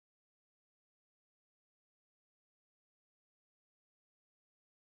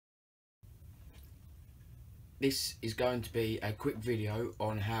This is going to be a quick video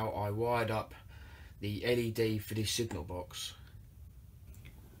on how I wired up the LED for this signal box.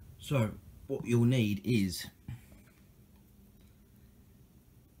 So what you'll need is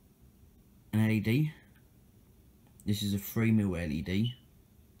an LED. This is a 3mm LED.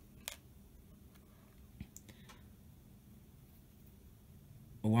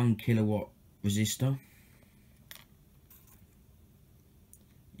 A 1 kilowatt resistor.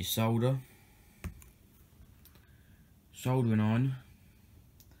 Your solder. Soldering iron,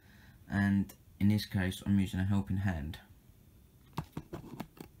 and in this case I'm using a helping hand.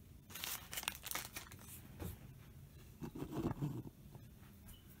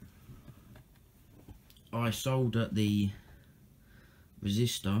 I solder the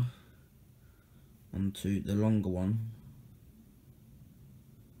resistor onto the longer one.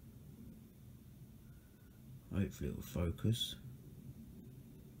 Hopefully it will focus.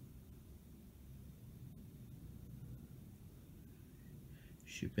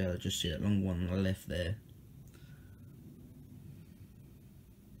 Should be able to just see that long one on the left there.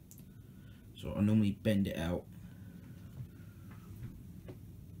 So I normally bend it out.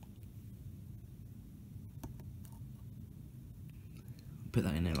 Put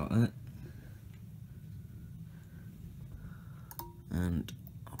that in there like that. And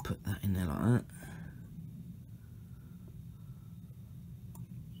I'll put that in there like that.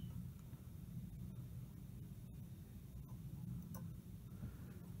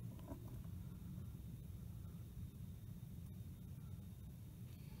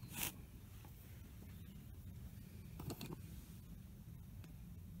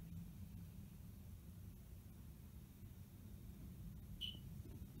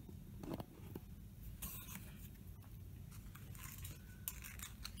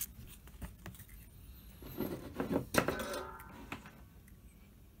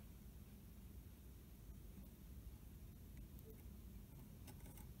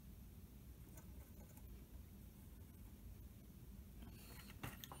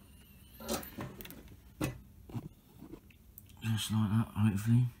 Just like that,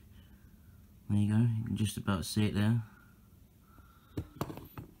 hopefully. There you go, you can just about see it there.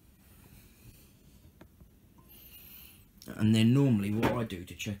 And then normally what I do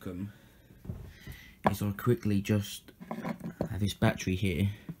to check them is I quickly just have this battery here.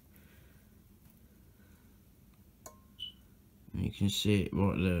 And you can see it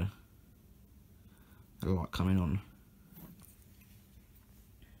right there, the light coming on.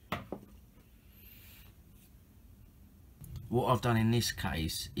 What I've done in this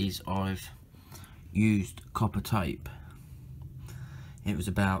case is I've used copper tape. It was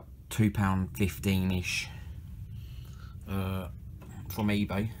about £2.15-ish from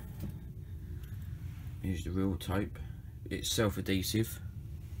eBay. Here's the real tape. It's self-adhesive.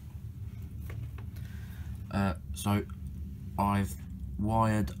 So I've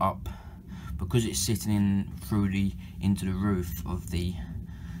wired up, because it's sitting in into the roof of the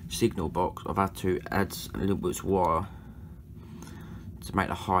signal box. I've had to add a little bit of wire to make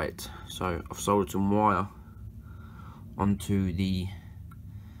the height. So I've soldered some wire onto the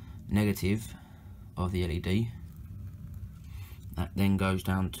negative of the LED. That then goes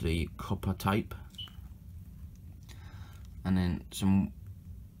down to the copper tape, and then some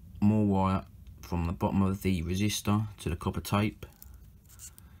more wire from the bottom of the resistor to the copper tape,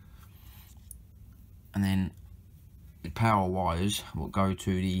 and then the power wires will go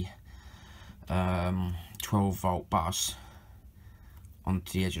to the 12-volt bus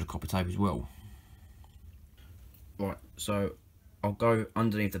onto the edge of the copper tape as well. Right, so I'll go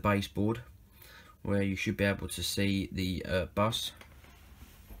underneath the baseboard where you should be able to see the bus.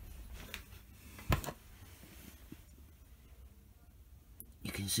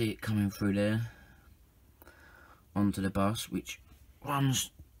 You can see it coming through there onto the bus, which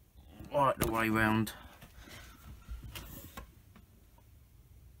runs right the way round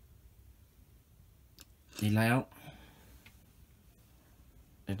the layout.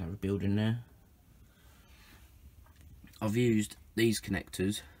 There's another building there. I've used these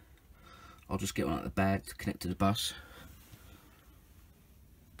connectors. I'll just get one out of the bag to connect to the bus.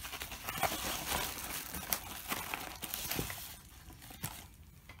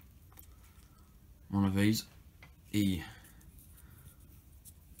 One of these, the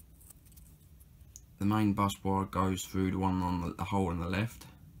main bus wire goes through the one on the hole on the left,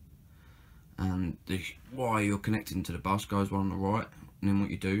 and the wire you're connecting to the bus goes one on the right. And then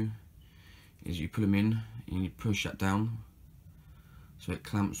what you do is you put them in and you push that down so it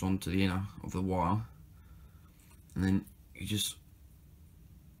clamps onto the inner of the wire, and then you just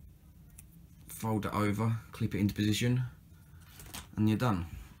fold it over, clip it into position, and you're done.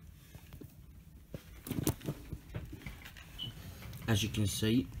 as you can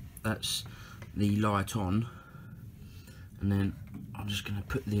see, that's the light on, and then I'm just going to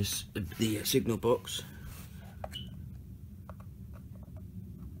put this the signal box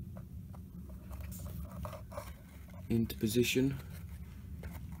into position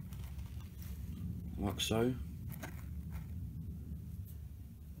like so.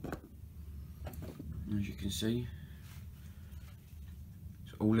 As you can see,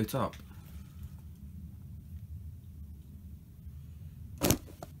 it's all lit up.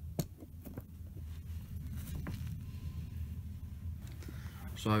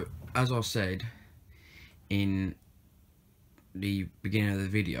 So, as I said in the beginning of the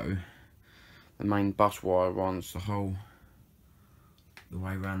video, the main bus wire runs the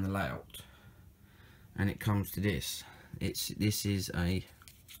way around the layout, and it comes to this. This is a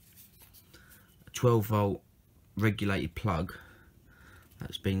 12-volt regulated plug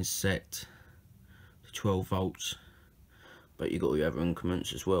that's been set to 12 volts, but you've got your other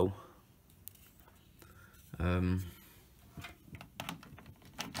increments as well.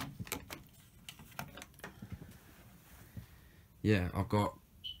 Yeah, I've got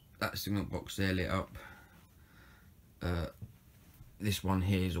that signal box there lit up. This one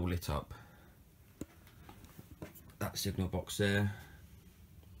here is all lit up. That signal box there,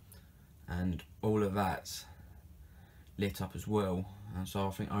 and all of that's lit up as well. And so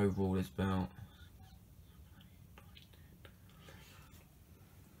I think overall there's about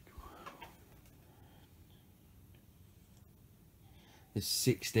there's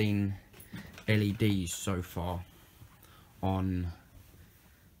 16 LEDs so far on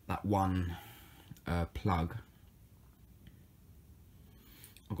that one plug.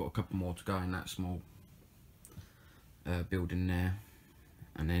 I've got a couple more to go in that small building there,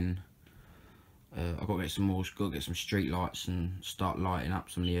 and then I've got to get some more. Got to get some street lights and start lighting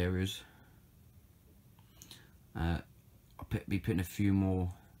up some of the areas. I'll be putting a few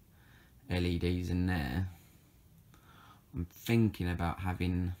more LEDs in there. I'm thinking about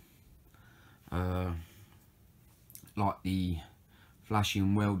having like the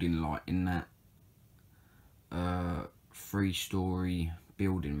flashing welding light in that 3-story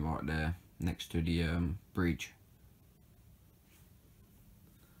building right there next to the bridge.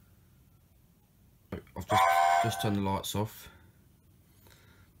 I've just turned the lights off.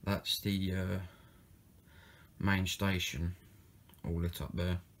 That's the main station all lit up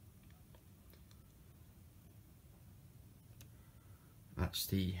there. That's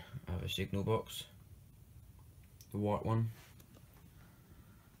the signal box, the white one.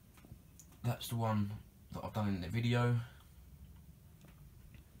 That's the one that I've done in the video.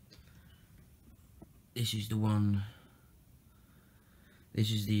 This is the one. This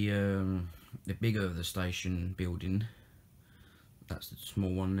is the bigger of the station building. That's the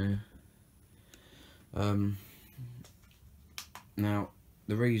small one there. Now,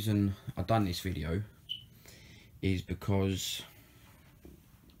 the reason I've done this video is because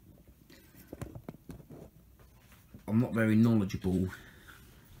I'm not very knowledgeable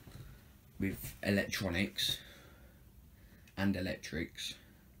with electronics and electrics,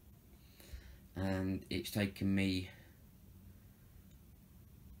 and it's taken me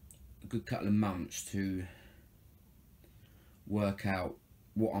a good couple of months to work out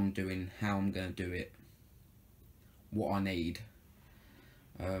what I'm doing, how I'm going to do it, what I need,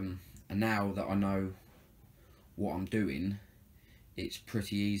 and now that I know what I'm doing, it's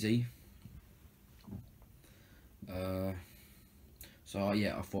pretty easy. So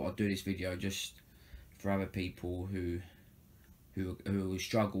yeah, I thought I'd do this video just for other people who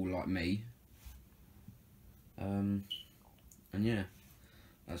struggle like me, and yeah,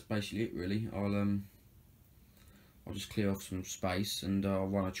 that's basically it really. I'll just clear off some space and I'll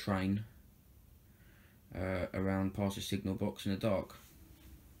run a train around past the signal box in the dark.